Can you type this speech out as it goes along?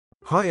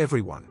Hi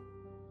everyone.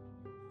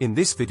 In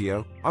this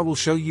video, I will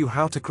show you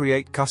how to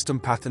create custom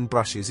pattern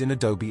brushes in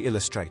Adobe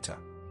Illustrator.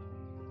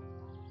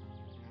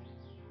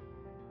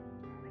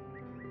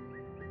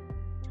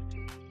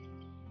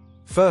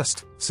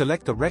 First,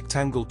 select the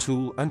rectangle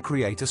tool and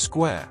create a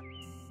square.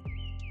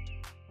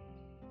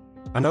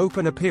 And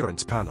open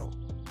Appearance panel.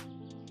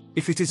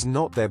 If it is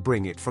not there,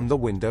 bring it from the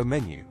window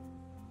menu.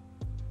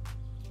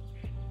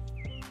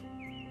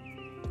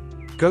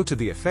 Go to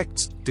the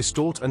Effects,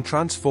 Distort and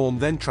Transform,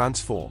 then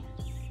Transform.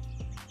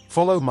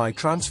 Follow my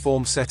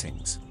transform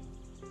settings.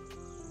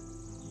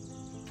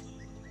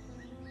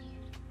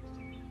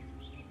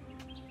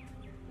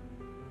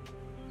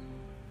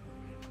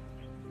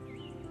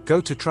 Go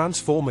to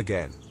Transform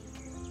again.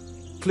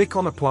 Click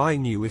on Apply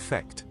New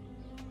Effect.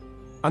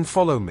 And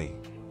follow me.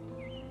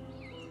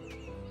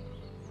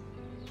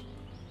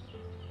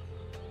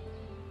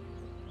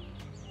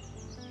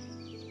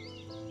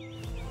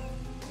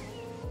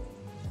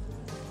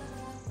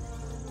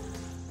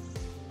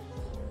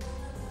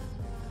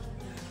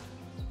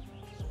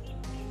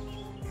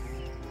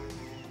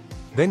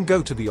 Then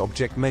go to the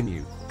Object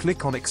menu,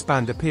 click on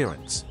Expand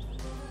Appearance.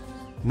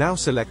 Now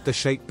select the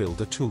Shape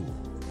Builder tool.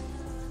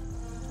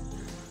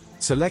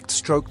 Select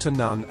Stroke to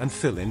None and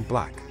fill in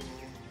black.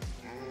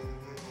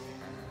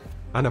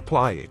 And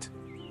apply it.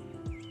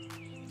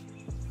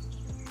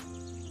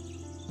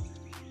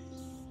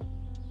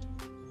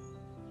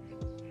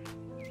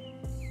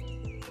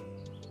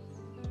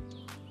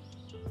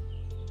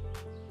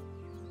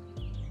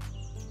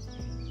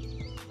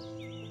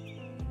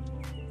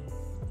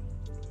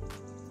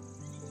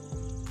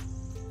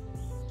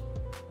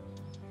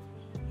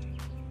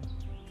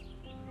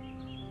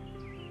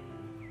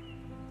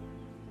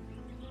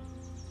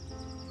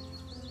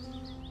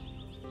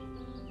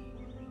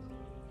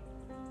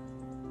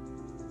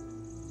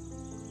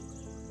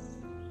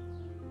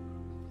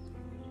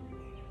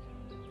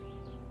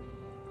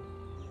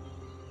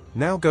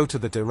 Now go to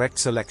the Direct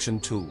Selection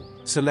tool,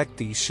 select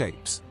these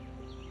shapes.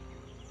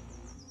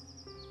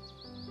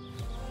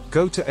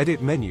 Go to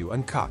Edit menu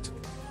and cut.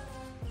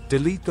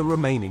 Delete the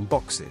remaining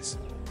boxes.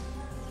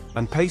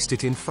 And paste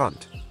it in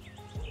front.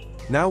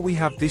 Now we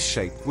have this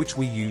shape which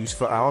we use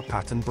for our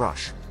pattern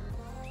brush.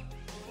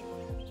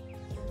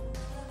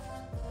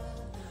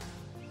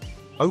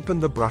 Open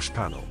the Brush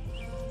panel.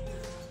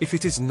 If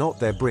it is not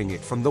there, bring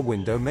it from the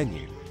window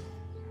menu.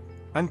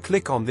 And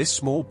click on this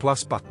small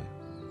plus button.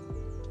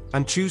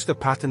 And choose the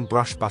Pattern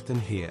Brush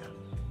button here.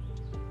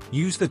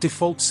 Use the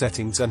default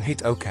settings and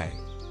hit OK.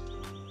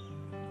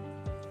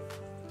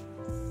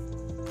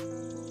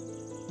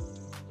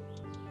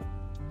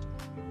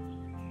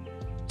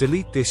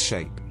 Delete this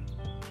shape.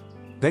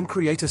 Then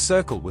create a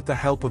circle with the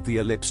help of the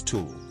Ellipse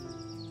tool.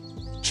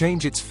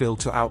 Change its fill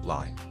to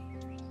outline.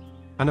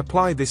 And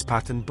apply this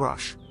pattern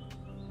brush.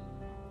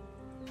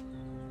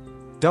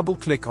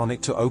 Double-click on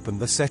it to open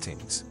the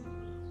settings.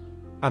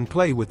 And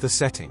play with the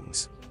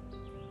settings.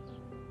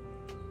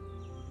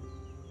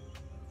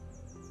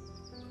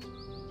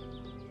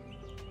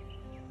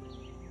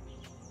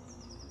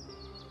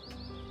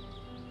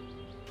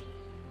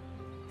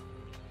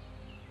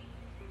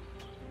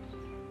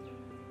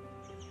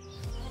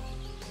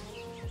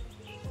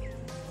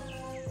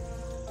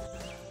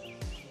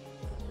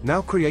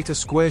 Now create a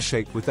square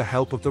shape with the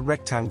help of the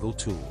rectangle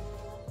tool.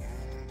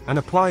 And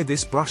apply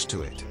this brush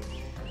to it.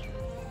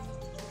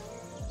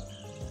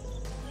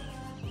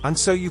 And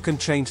so you can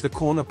change the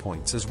corner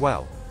points as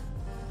well.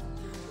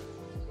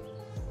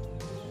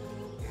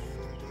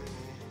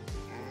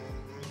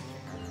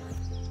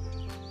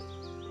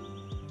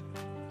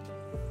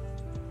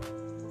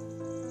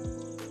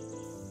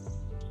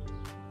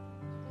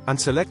 And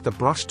select the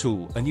brush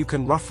tool and you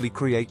can roughly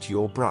create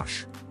your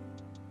brush.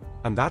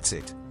 And that's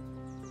it.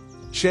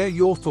 Share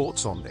your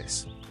thoughts on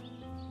this.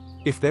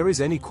 If there is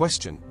any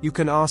question, you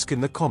can ask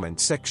in the comment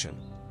section.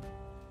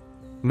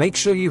 Make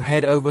sure you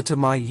head over to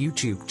my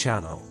YouTube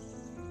channel,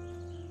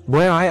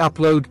 where I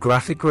upload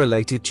graphic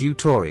related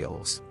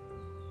tutorials.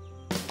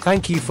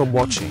 Thank you for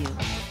watching.